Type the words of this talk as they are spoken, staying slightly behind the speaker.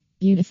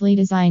Beautifully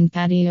designed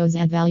patios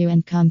add value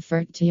and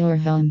comfort to your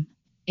home.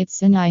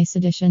 It's a nice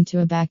addition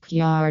to a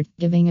backyard,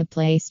 giving a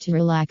place to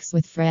relax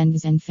with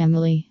friends and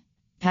family.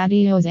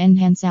 Patios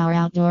enhance our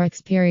outdoor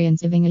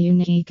experience, giving a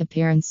unique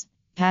appearance.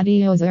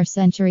 Patios are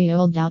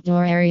century-old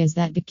outdoor areas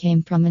that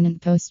became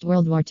prominent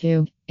post-World War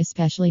II,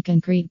 especially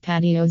concrete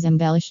patios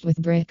embellished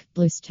with brick,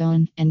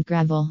 bluestone, and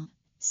gravel.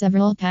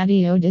 Several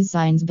patio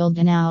designs build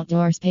an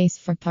outdoor space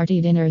for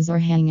party dinners or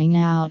hanging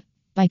out.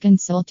 By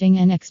consulting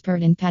an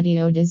expert in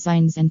patio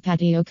designs and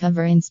patio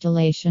cover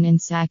installation in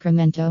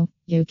Sacramento,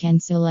 you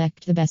can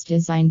select the best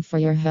design for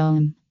your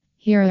home.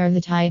 Here are the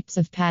types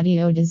of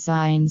patio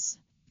designs.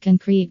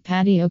 Concrete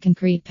patio.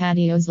 Concrete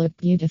patios look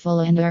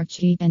beautiful and are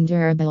cheap and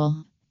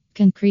durable.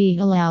 Concrete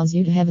allows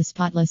you to have a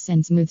spotless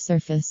and smooth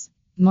surface.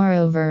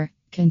 Moreover,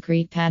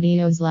 concrete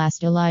patios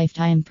last a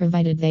lifetime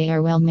provided they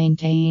are well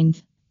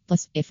maintained.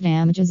 Plus, if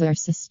damages are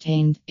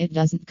sustained, it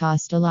doesn't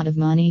cost a lot of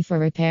money for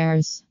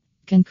repairs.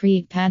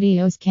 Concrete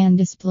patios can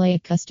display a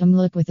custom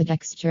look with a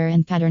texture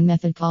and pattern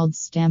method called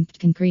stamped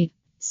concrete.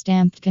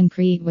 Stamped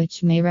concrete,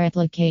 which may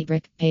replicate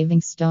brick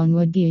paving stone,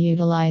 would be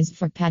utilized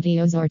for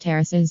patios or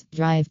terraces,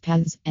 drive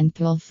paths, and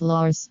pool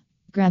floors.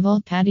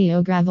 Gravel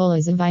patio. Gravel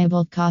is a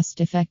viable,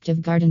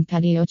 cost-effective garden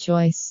patio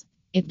choice.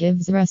 It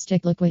gives a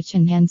rustic look which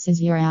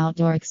enhances your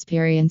outdoor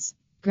experience.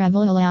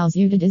 Gravel allows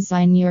you to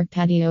design your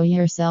patio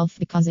yourself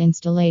because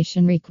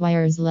installation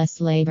requires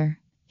less labor.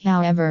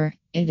 However,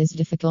 it is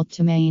difficult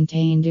to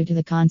maintain due to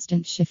the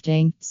constant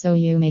shifting, so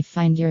you may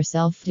find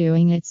yourself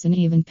doing its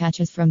uneven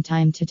patches from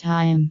time to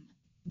time.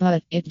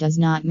 But it does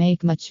not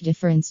make much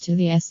difference to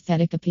the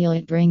aesthetic appeal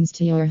it brings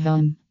to your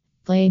home.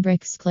 Clay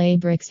bricks. Clay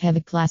bricks have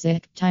a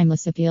classic,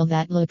 timeless appeal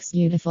that looks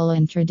beautiful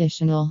and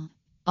traditional.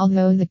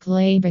 Although the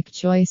clay brick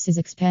choice is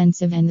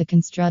expensive and the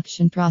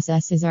construction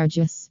process is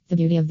arduous, the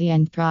beauty of the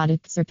end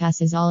product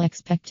surpasses all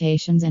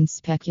expectations and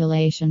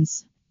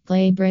speculations.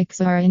 Clay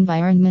bricks are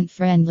environment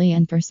friendly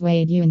and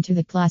persuade you into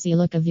the classy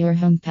look of your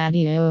home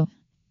patio.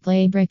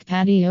 Clay brick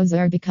patios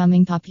are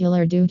becoming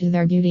popular due to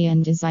their beauty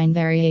and design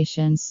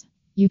variations.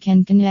 You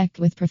can connect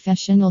with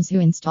professionals who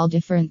install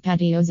different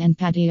patios and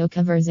patio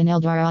covers in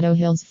El Dorado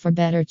Hills for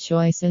better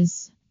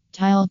choices.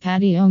 Tile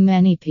patio.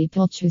 Many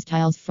people choose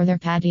tiles for their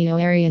patio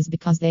areas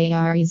because they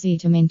are easy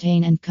to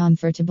maintain and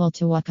comfortable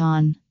to walk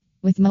on.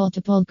 With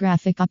multiple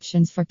graphic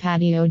options for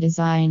patio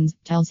designs,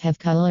 tiles have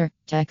color,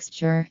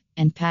 texture,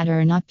 and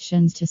pattern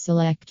options to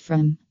select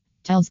from.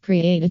 Tiles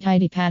create a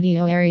tidy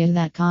patio area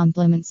that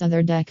complements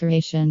other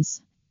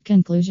decorations.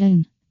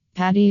 Conclusion: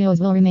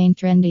 patios will remain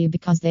trendy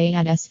because they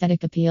add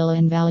aesthetic appeal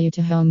and value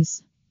to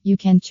homes. You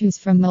can choose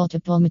from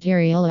multiple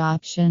material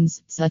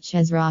options, such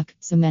as rock,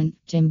 cement,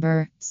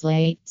 timber,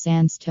 slate,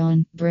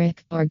 sandstone,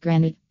 brick, or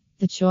granite.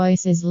 The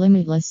choice is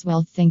limitless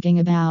while thinking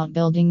about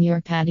building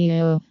your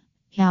patio.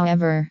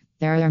 However,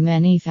 there are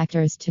many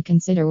factors to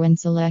consider when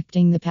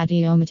selecting the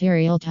patio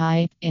material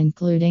type,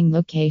 including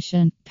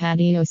location,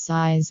 patio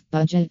size,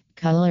 budget,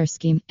 color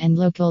scheme, and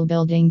local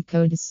building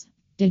codes.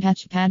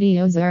 Detached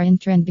patios are in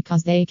trend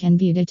because they can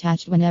be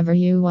detached whenever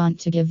you want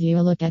to give you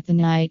a look at the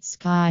night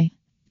sky.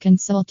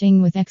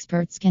 Consulting with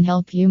experts can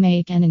help you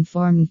make an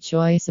informed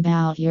choice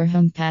about your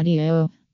home patio.